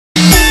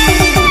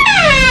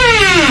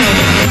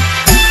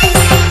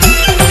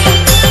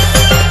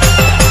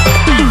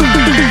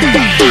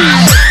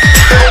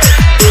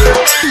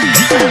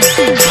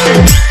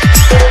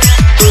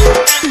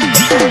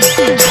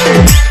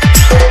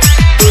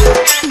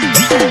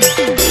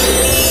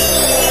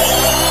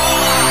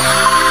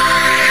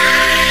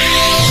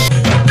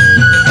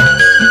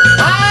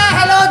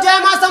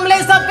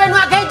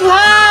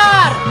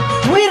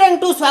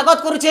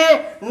छे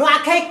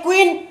नुआखाई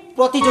क्वीन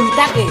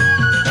प्रतियोगिता के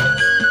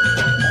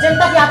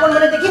जेंता कि आपन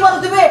माने देखि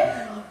पारुथिबे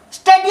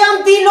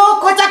स्टेडियम ती लोग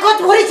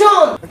खचाखच भरी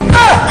छन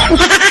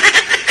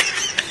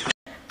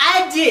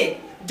आज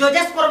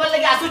जोजेस परबल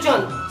लगे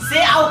आसुछन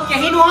से आउ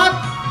केहि नहत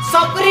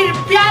सबरी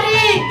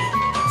प्यारी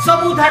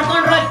सबु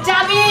धड़कन र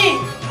चाबी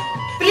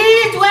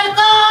प्लीज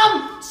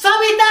वेलकम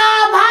सविता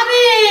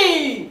भाभी।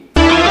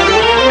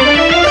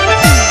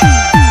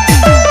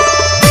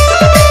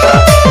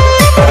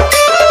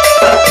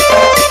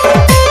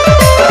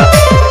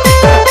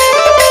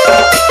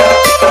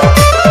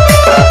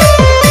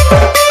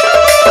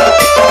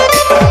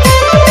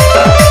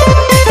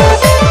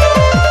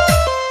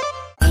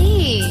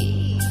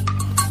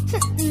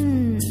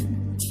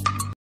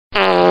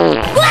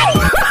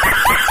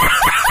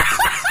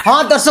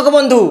 हाँ दर्शक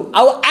बंधु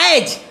आउ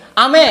आज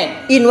आमे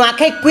इ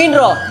नुआखाई क्वीन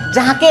रो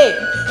जहाँ के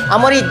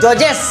हमारी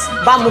जजेस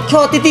बा मुख्य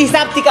अतिथि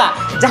हिसाब थिका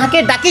जहाँ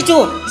के डाकिचु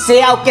से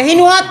आउ केहि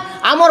नुहत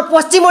आमर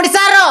पश्चिम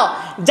ओडिसा रो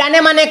जाने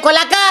माने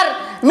कलाकार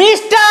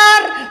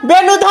मिस्टर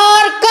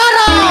बेनुधर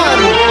करन।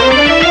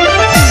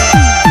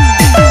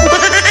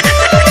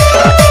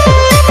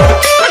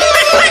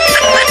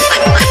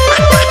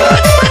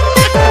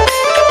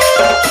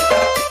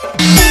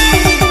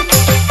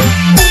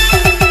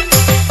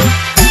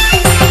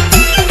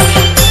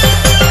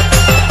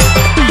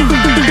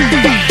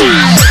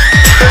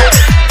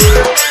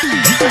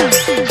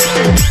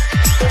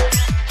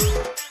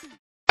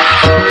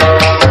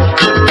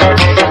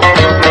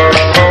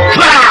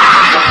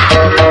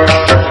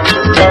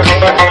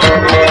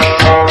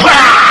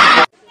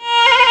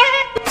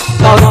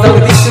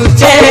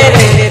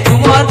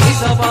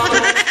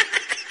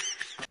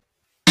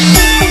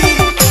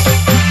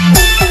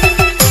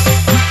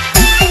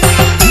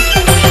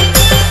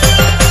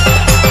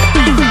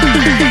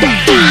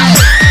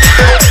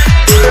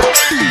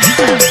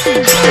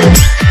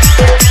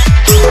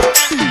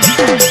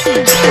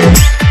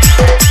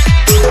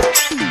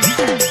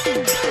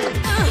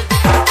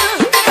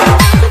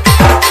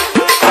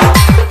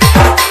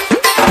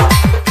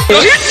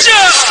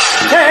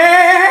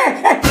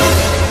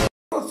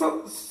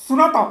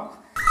 सुनो तो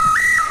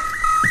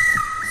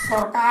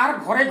सरकार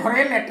घरे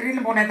घरे लैट्रिन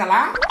बने दला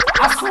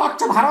आ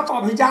स्वच्छ भारत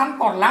अभियान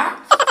करला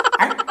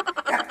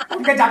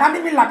उनके जगह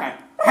नहीं मिलला के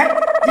है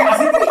जे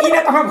आसी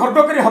इने तमे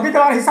भरडो करे हबी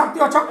देवार हिसाब ती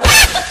अछ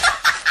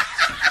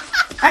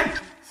है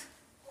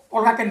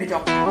ओला के निजो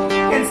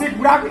केनसी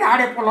बुढ़ा भी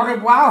आड़े पोलरे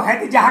बुआ है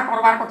ती जहा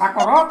करबार कथा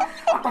करो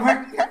आ तमे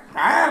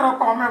काय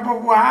रकम में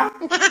बुआ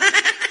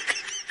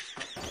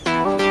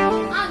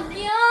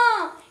आज्ञा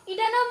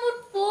इटा ना मोर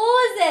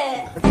पोज है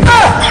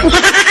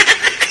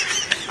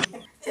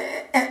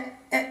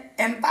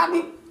एंता भी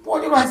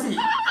पोज रहसी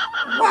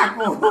बुआ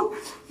को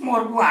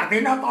मोर बुआ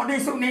दिन तो नहीं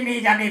सुनी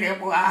नहीं जानी रे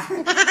बुआ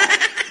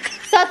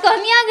सत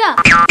कहनी आगा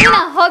ना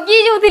हगी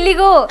जोथिली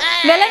गो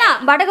बेले ना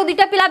बाटे को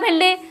दुटा पिला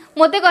भेलले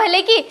मोते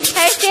कहले कि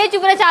है स्टेज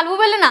ऊपर चालबो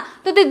बेले ना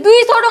तो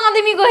 200 टका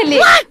देमी कहले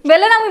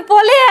बेले ना मुई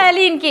पोले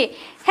आली इनके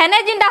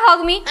हेने जिंदा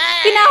हगमी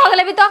कि ना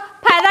हगले भी तो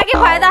फायदा के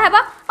फायदा हेबा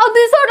और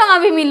 200 टका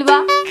भी मिलबा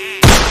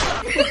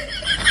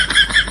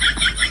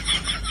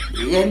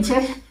येंचे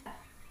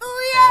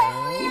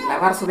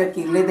लवर सुबह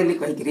किरले देली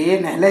कहि रे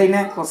नहले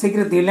इने कोसी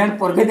के दिलैंड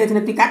परगे देथले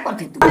पिका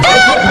करथि तू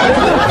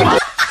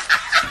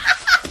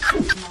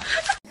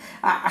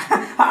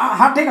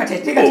हां ठीक আছে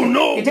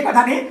एजे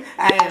कथा नहीं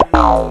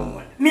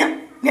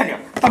निया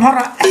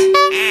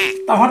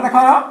तमहर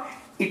देखो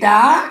इटा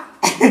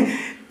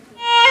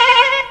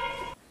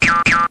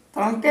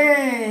तमके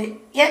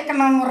एक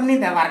नंबर नहीं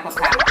देवार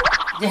कथा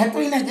जेहेतु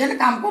इने जेल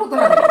काम करू तो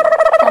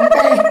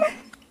तमके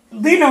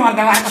 2 नंबर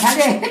देवार कथा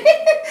जे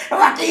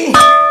बाकी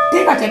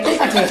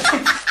ठीक আছে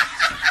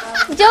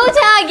जो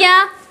जा गया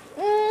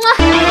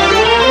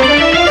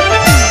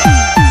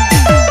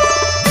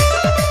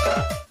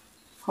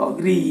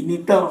होगरी नी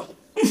तो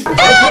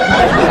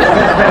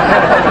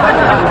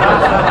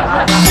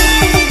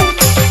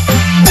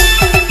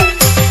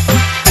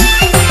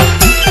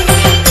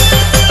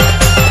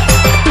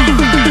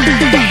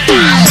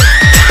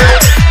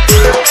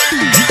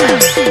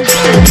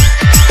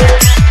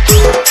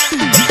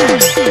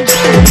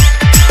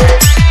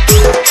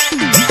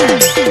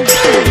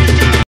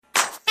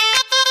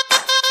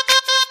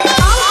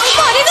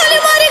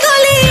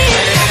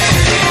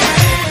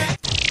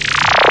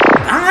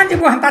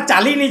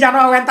चाली नहीं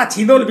जानो एंता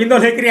छिंदोल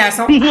बिंदोल हेकरी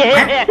आसो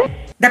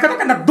देखो तो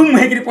कना दुम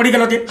हेकरी पड़ी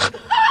गेलो जे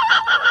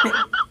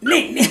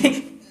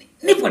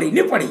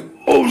नहीं पड़ी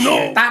ओह नो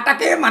ताता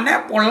के माने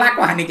पड़ला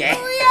कहानी के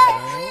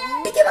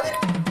ठीक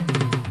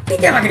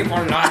है बाकी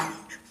पड़ला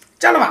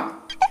चलो बा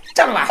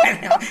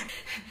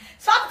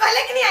सब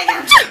कहले कि नहीं आइया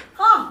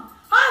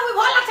हां मुई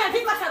भल लागछ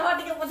ठीक बात करवा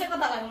ठीक मुझे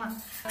पता लागना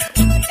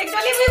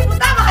एक्चुअली मुई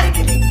पुता बाहर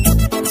गेली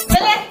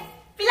बेले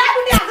पिला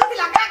गुटी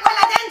आसतिला का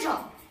कहला जान छो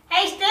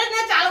ए स्टेज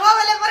ने चालवा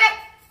बेले परे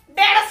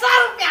 150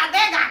 रुपया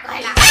देगा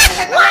कहला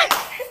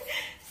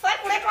सर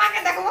पुरे टका के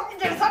देखबो कि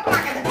 150 टका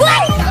के देखबो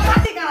चलवा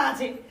ठीक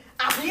আছে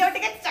आपली ओटी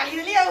के चली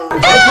देली आ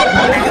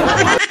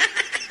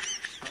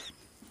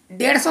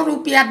 150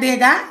 रुपया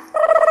देगा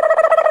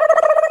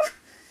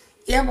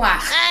ये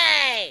वाह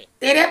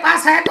तेरे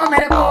पास है तो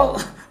मेरे को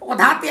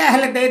उधार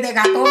हल दे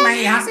देगा तो मैं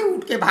यहाँ से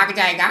उठ के भाग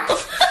जाएगा।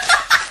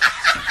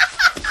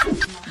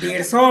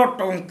 150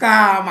 टंका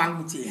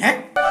मांगुची है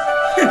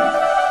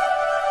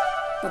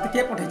तो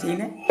के पठे छे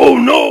ने ओह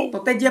नो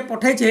तोते जे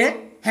पठे छे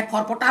हे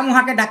खरपटा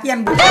मुहा के डाकी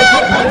आनबो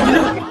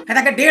हे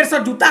ताके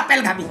 150 जूता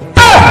पेल घाबी।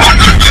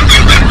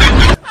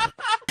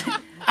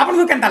 आपन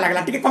को केनता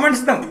लागला टिके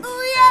कमेंट्स दो।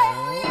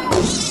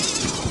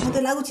 मते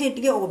लागु छे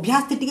टिके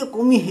अभ्यास टिके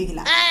कमी हे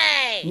गेला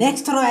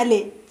नेक्स्ट थरो आले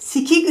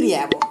सिखी करी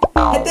आबो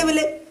हेते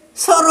बेले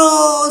सरो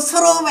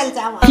सरो बेल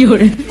जावा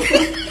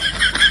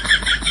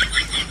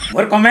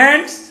मोर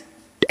कमेंट्स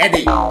ए दे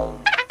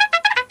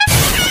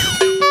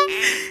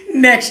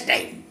नेक्स्ट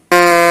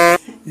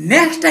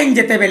टाइम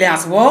जेते बेले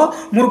आसबो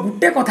मोर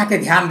गुट्टे कथा के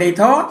ध्यान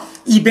देइथो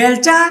ई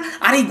बेलचा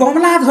आर ई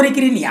गमला धरि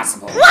करी नि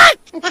आसबो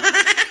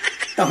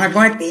तमे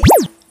गयती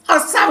और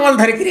सावल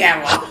धरि करी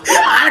आबो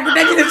आर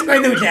गुटे जिनिस कहि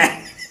दउ छे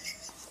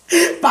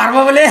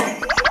पारबो बोले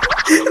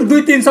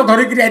 200-300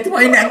 धरि करी आइथबो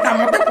इ नेता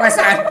मते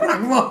पैसा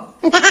लागबो।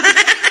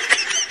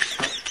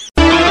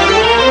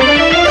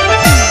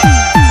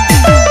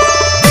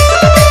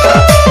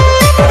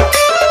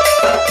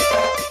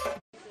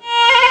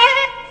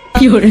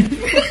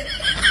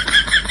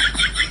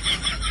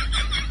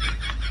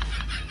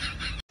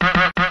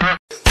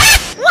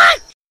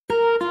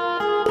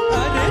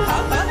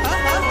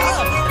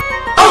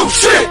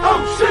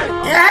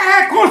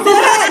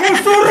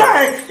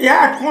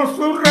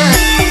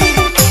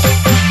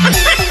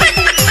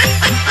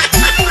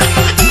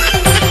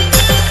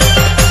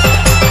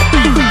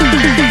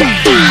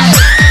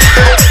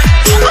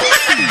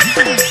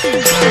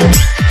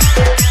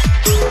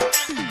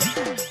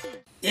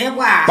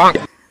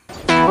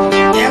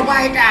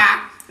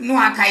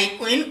 नुआखाई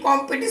क्वीन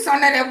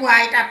कंपटीशन रे बुआ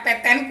एटा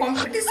पेटेन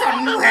कंपटीशन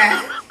नु है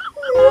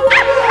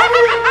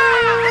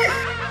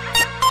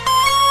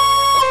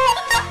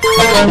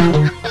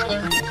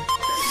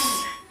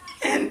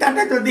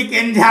एंताटा जदी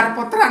केंझार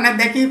पत्रा ने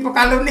देखी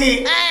पकालुनी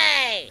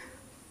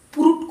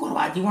पुरुट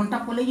करवा जीवनटा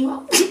पले जीवा।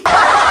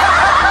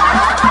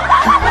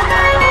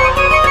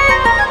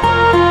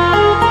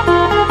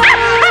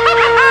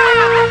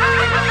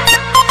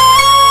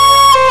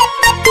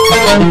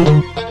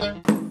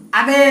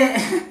 अबे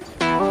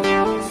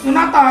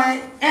सुना तो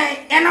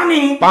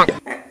एनोनी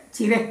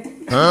चिरे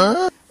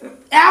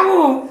आऊ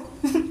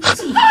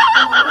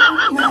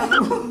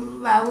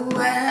बाबू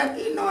है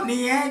कि नोनी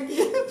है कि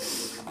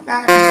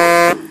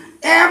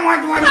ए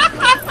मज मज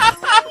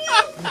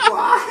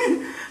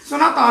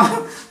सुना तो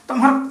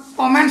तुम्हार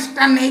कमेंट्स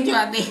टा नहीं जो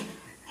आदि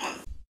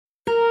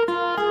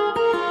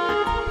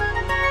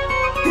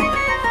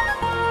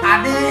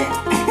आदे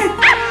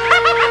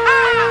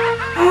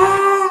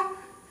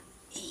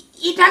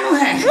इटानु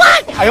है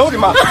आयो रे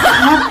मां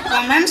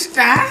कमेंट्स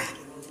टा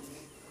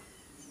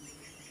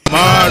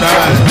मार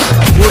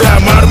पूरा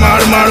मार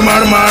मार मार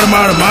मार मार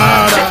मार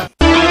मार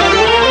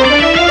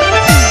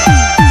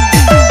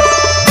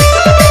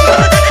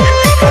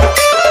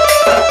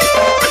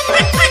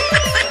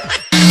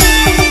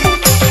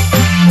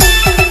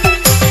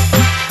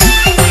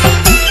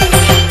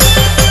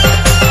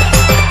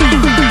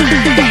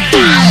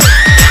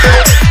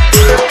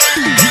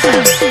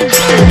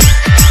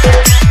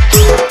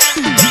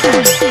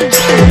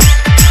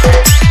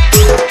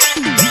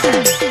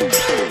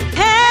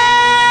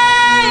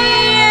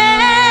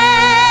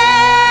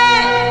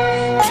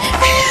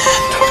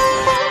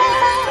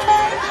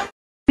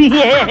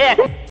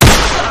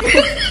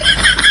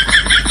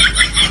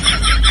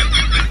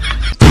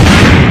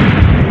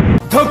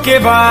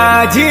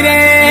धोखेबाज रे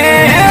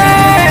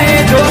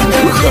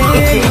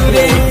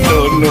नो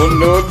नो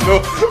नो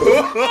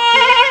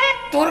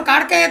तोर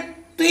काट के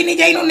तू नहीं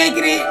जाइनु नहीं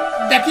करे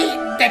देखी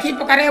देखी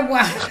पकारे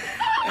बुआ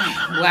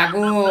बुआ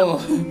गो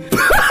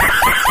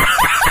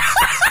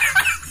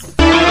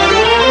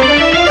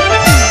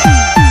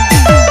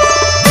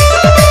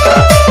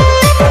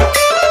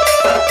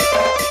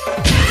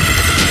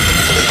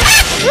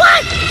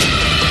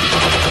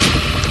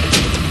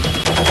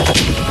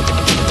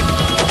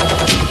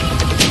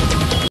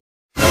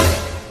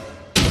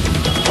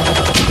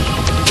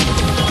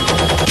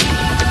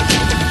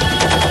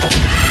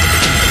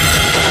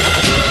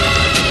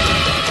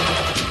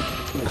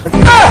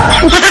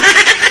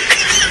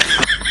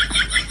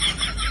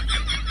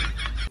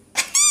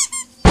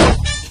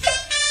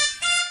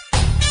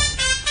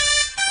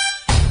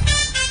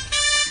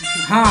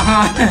हाँ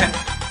हाँ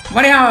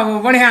बढ़िया बाबू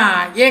बढ़िया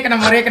एक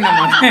नंबर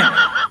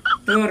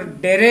तोर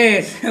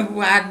ड्रेस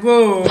आगो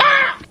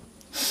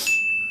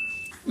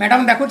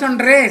मैडम देखु छन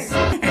ड्रेस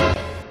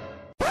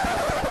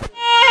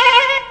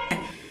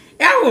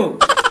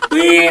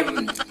तुई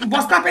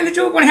बस्ता पहले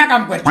छु बढ़िया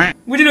काम कर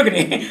बुझलो कि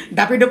नहीं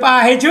डापी डुपा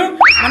है छु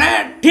माने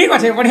ठीक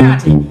अच्छे बढ़िया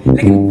अच्छे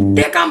लेकिन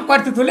ते काम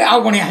करते थुले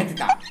आउ बढ़िया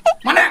हेता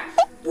माने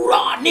पूरा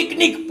निक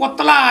निक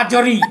पतला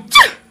जरी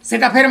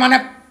सेटा फिर माने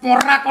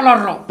पर्रा कलर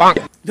रो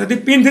जदि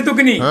पिंधि तु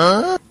किनी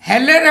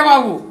हेले रे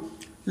बाबू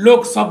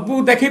लोग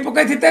सबू देखी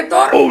पकै थिते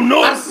तोर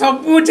और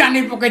सबू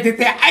जानी पकै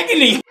थिते आई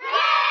दिली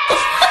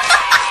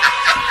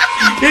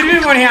फिर भी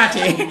बढ़िया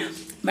छे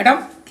मैडम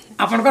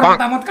आपनकर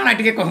मतामत काना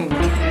टिके कहूँ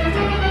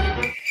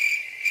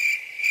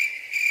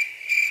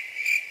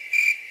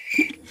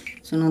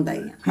सुनो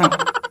दाई हाँ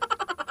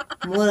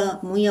मोर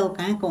मुई आउ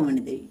काहे कमेंट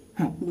देबी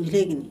हाँ।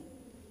 बुझले कि नहीं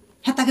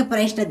है ताके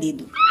प्राइसटा दे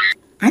दू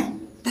हैं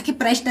ताके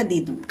प्राइसटा दे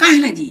दू काहे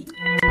ना जी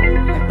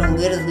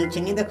टंगेर धुछि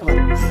नहीं देखबा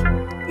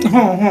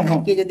हाँ हाँ हाँ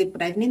के जदी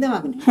प्राइस नहीं देबा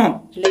कि हाँ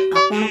ले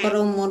आपन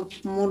करो मोर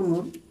मोर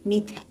मोर नी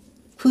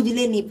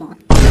खुजले नहीं पा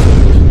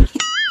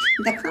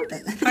देखो त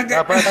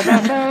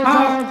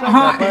हाँ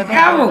हाँ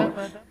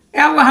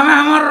अब हमें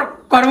हमार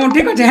कर्म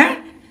ठीक अच्छे हैं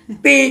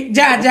ते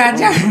जा जा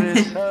जा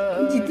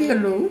जीती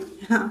गलो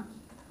हां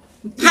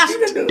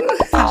जीती गलो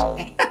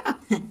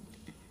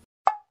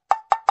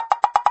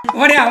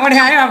बढ़िया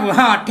बढ़िया है अब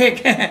हाँ ठीक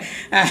है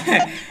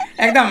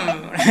एकदम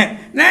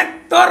नहीं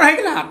तोर रह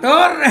गला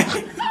तोर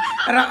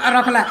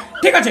रखला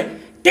ठीक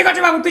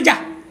अच्छे बाबू तू जा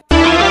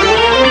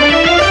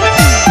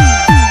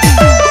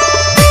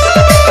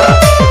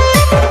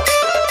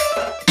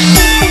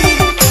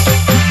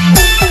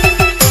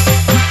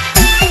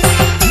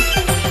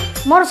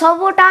मोर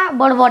सबोटा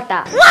बड़बटा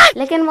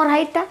लेकिन मोर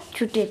हाइटटा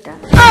छुटेटा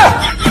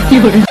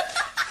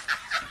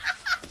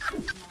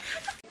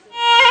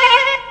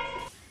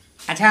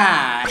अच्छा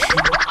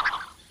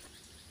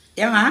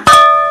ये माँ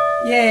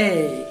ये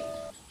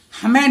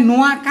हमें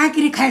नुआ का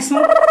करी खाएसु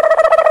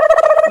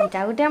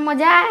इटा गुटे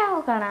मजा आए हो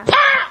काना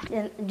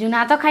जुना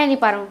तो खाई नहीं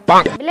पारू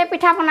बेले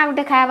पिठा पना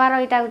गुटे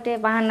खायाबार इटा गुटे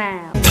बहाना है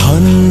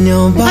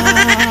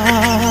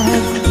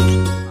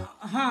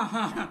हाँ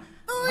हाँ हाँ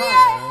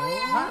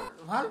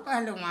भल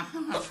कहलू माँ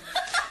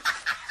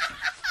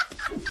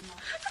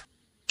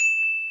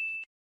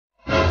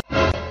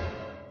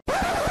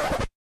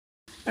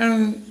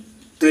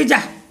तू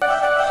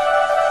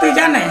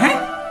जा नहीं है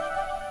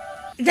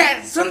जा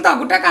सुन तो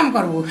गुटा काम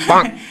करबू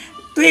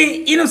तू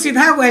इनु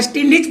सीधा वेस्ट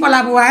इंडीज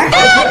पलाबू है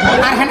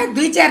और है ना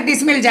 2-4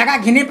 डिसमिल जगह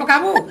घिने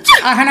पकाबू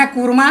और है ना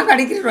कुरमा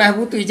गाड़ी की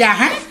रहबू तू जा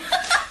है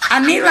और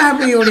नहीं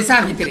रहबू ओडिशा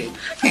भीतरे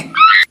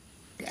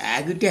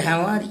गुटे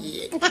हमार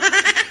ये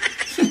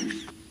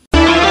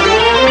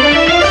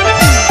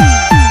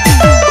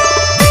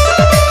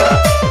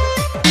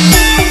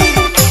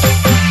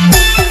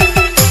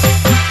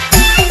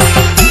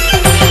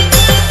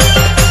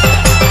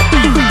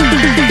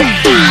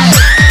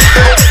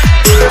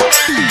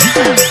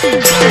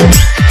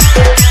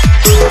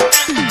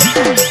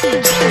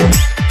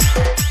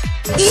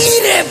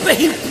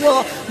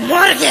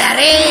मर गया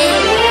रे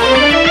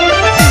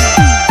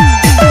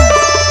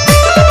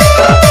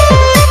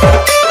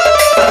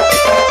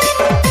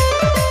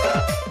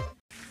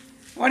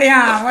बढ़िया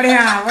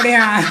बढ़िया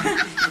बढ़िया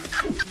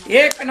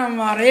एक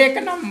नंबर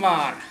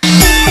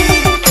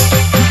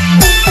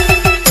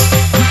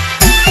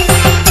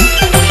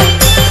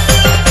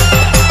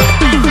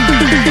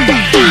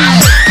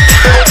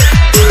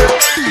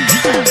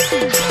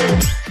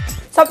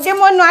सबके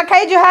मोर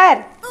नुआखाई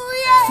जुहार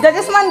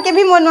जजेस मान के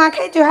भी मोर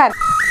नुआखाई जुहार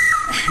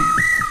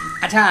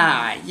अच्छा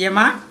ये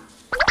माँ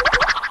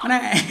माने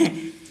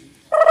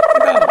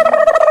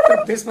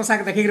बेस पोशाक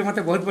देखिक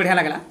मते बहुत बढ़िया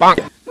लगला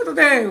मु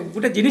तोते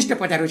गुटे जिनिसटे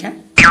पचारू छे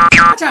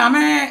अच्छा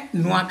हमें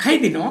नुआखाई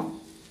दिन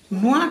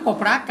नुआ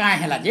कपड़ा काहे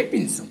हला जे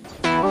पिनसु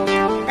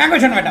का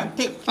कहछन मैडम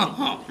ठीक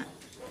हां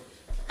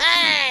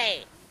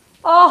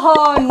ओहो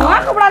नुआ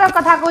कपड़ा रो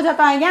कथा को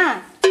जता आज्ञा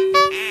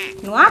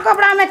नुआ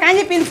कपड़ा में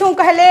काहे पिनसु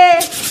कहले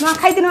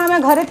नुआखाई दिन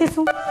में घरे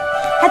थिसु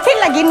हथि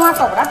लगी नुआ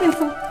कपड़ा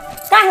पिनसु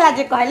काहला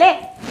जे कहले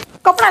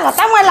कपड़ा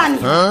लता मैलानी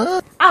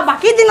आ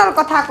बाकी दिन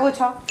कथा कहछ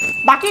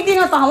बाकी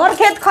दिन तो हमर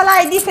खेत खला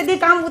एदी सेदी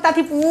काम बुता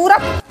थी पूरा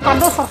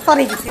कादो सरसर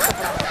हे जसी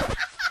कपड़ा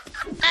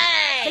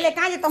ले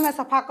काजे तमे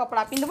सफा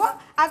कपड़ा पिनबो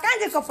आ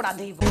काजे कपड़ा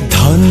धइबो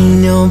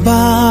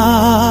धन्यवाद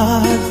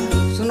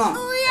सुनो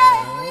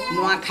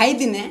नुआखाई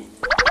दिने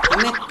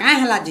हमें काहे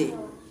हला जे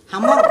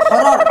हमर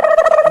घरर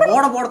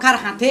बड़ बड़खार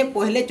हाथे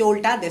पहले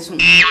चौलटा देसुन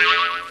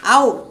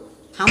आउ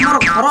हमर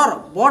घरर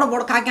बड़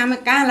बड़खा के हमें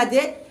काहे हला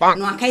जे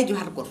नुआखाई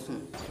जुहार करसुन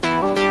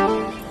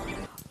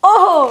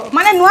ओहो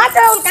माने नुआ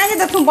चाउल काजे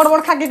देखु बड़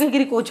बड़ खा के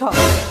गिरी कोछ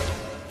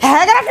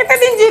हेगरा केते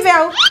दिन जीबे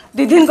आउ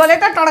 2 दिन गले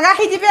त टड़गा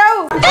ही जीबे आउ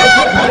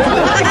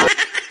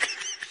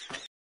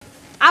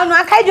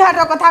नुआ खाई जुहार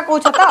रो कथा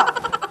कोछ त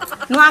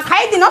नुआ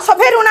खाई दिन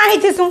सभे रुना ही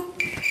थिसु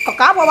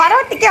कका बबार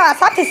टिके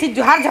आशा थिसि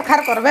जुहार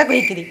झखार करबे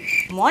कहि करी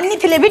मन नि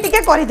थिले भी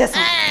टिके करि देसु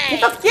इ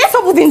तो के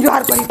सब दिन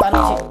जुहार करि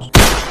पारु छी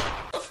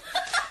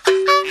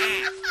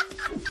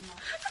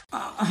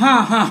हां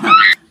हां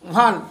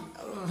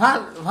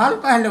भल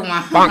कहलू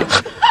माँ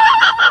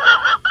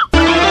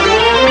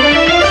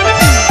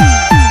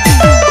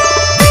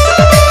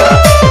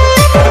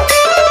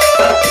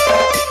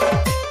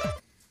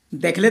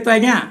देखले तो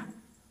आज्ञा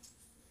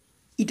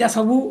इटा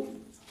सबू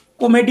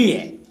कॉमेडी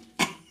है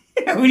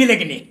बुझले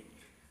कि नहीं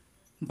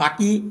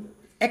बाकी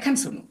एखन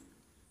सुनु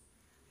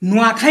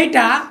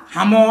नुआखाईटा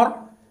हमर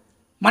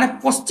माने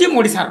पश्चिम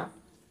ओडिशार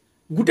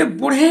गुटे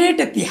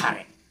बड़ेटे तिहार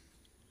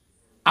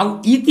आउ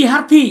ई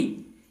तिहार थी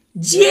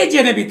जे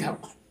जेने भी थाउ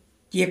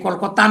किए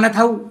कोलकाता ने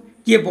थाउ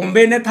किए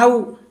बॉम्बे ने थाउ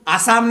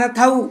आसाम ने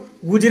थाउ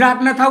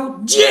गुजरात ने थाउ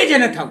जे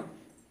जेने थाउ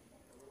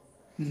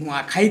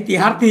नुआखाई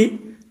तिहार थी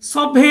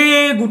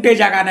सभे गुटे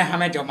जगह ने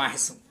हमें जमा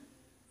हेसु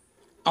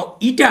आ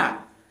इटा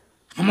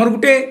हमर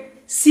गुटे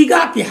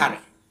सिगा तिहार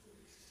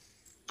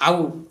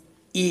आउ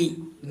ई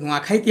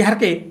नुआखाई तिहार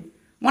के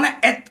माने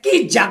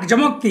एतकी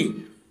जाकजमक थी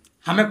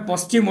हमें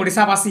पश्चिम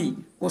ओडिशावासी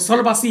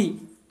कोसलवासी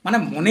माने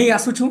मने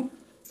आसुछु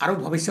आरो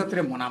भविष्य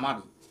रे मनामा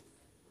भी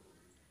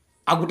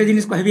आ गुटे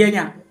जिनिस कहबी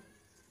आज्ञा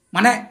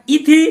माने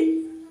इथि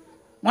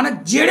माने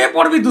जेड़े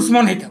पर भी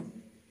दुश्मन है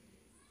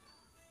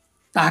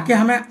ताके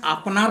हमें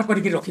अपनार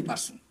करके रखी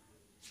पारसु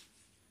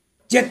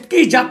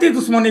जेतकी जाति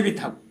दुश्मनी भी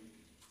था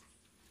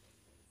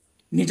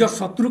निज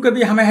शत्रु के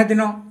भी हमें है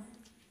दिन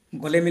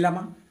गले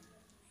मिलामा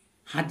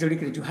हाथ जोड़ी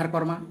कर जुहार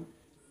करमा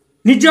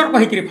निजर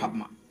कहीकि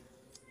भावमा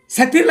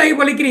से लगी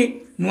बोलिक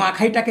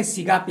नुआखाईटा के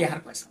सिगा तिहार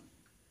कहसन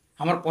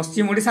हमर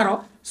पश्चिम ओडिशार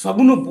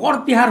सबुनु बड़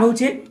तिहार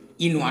होचे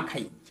ई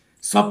नुआखाई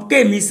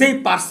सबके मिसई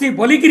पार्सी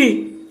बोलिक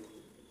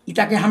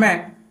इटा के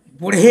हमें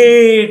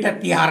बढ़ेटा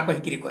तिहार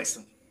कहीकि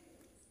कहसन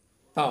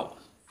तो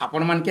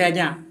आपण मान के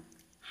आज्ञा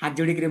हाथ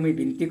जोड़ी कर मुई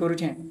विनती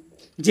करुछे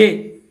जे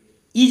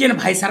ई जेन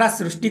भाईसारा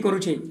सृष्टि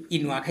करुछे ई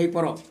नुआखाई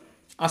पर्व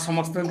आ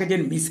समस्त के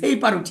जेन मिसई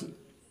पारुछे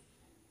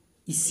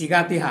ई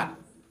सिगा तिहार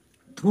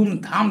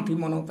धूमधाम थी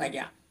मनो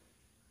आज्ञा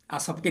आ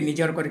सबके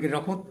निजर करके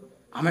रखो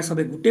हमें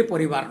सबे गुटे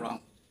परिवार रह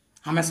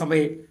हमें सबे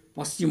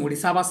पश्चिम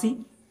ओडिशावासी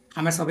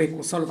हमें सबे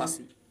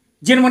कोसलवासी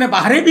जेन मने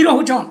बाहरे भी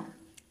रहुछन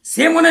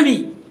से मने भी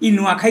ई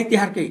नुआखाई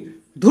तिहार के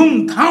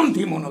धूमधाम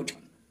थी मनाउछन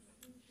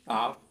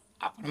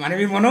आपण माने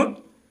भी मनो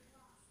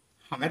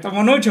हमें तो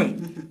मनाउछु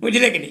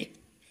बुझले कि नहीं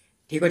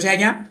ठीक अच्छे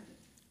आज्ञा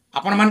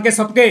आपण मान के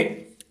सबके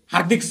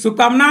हार्दिक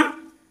शुभकामना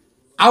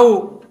आउ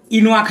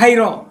ई नुआखाई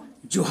रो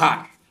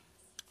जुहार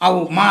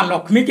आउ माँ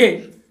लक्ष्मी के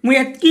मुझे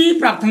एतकी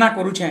प्रार्थना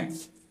करुछे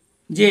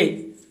जे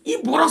ई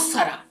बरस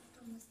सारा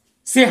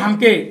से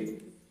हमके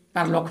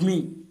तार लक्ष्मी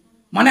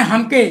माने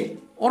हमके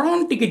अरन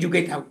टिके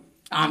जुगे था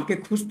हमके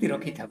खुश ती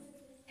रखी था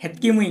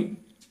हेतकी मुई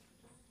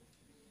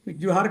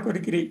जुहार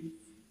करी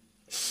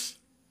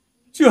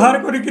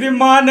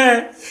माँ ने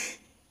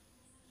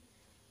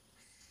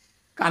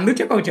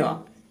कांदुचे कहछ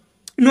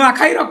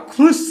नुआखाई रो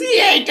खुशी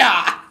एटा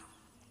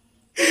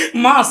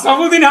माँ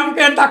सबुदिन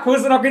हमके एंता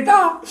खुश रखी था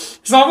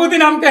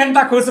सबुदिन हमके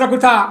एंता खुश रखू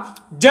था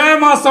जय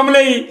माँ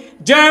समलेई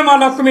जय माँ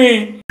लक्ष्मी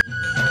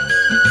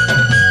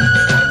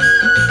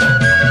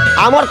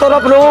आमर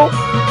तरफ नु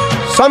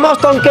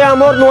समस्त के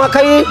आमर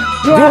नुआखाई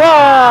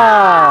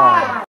जुहार।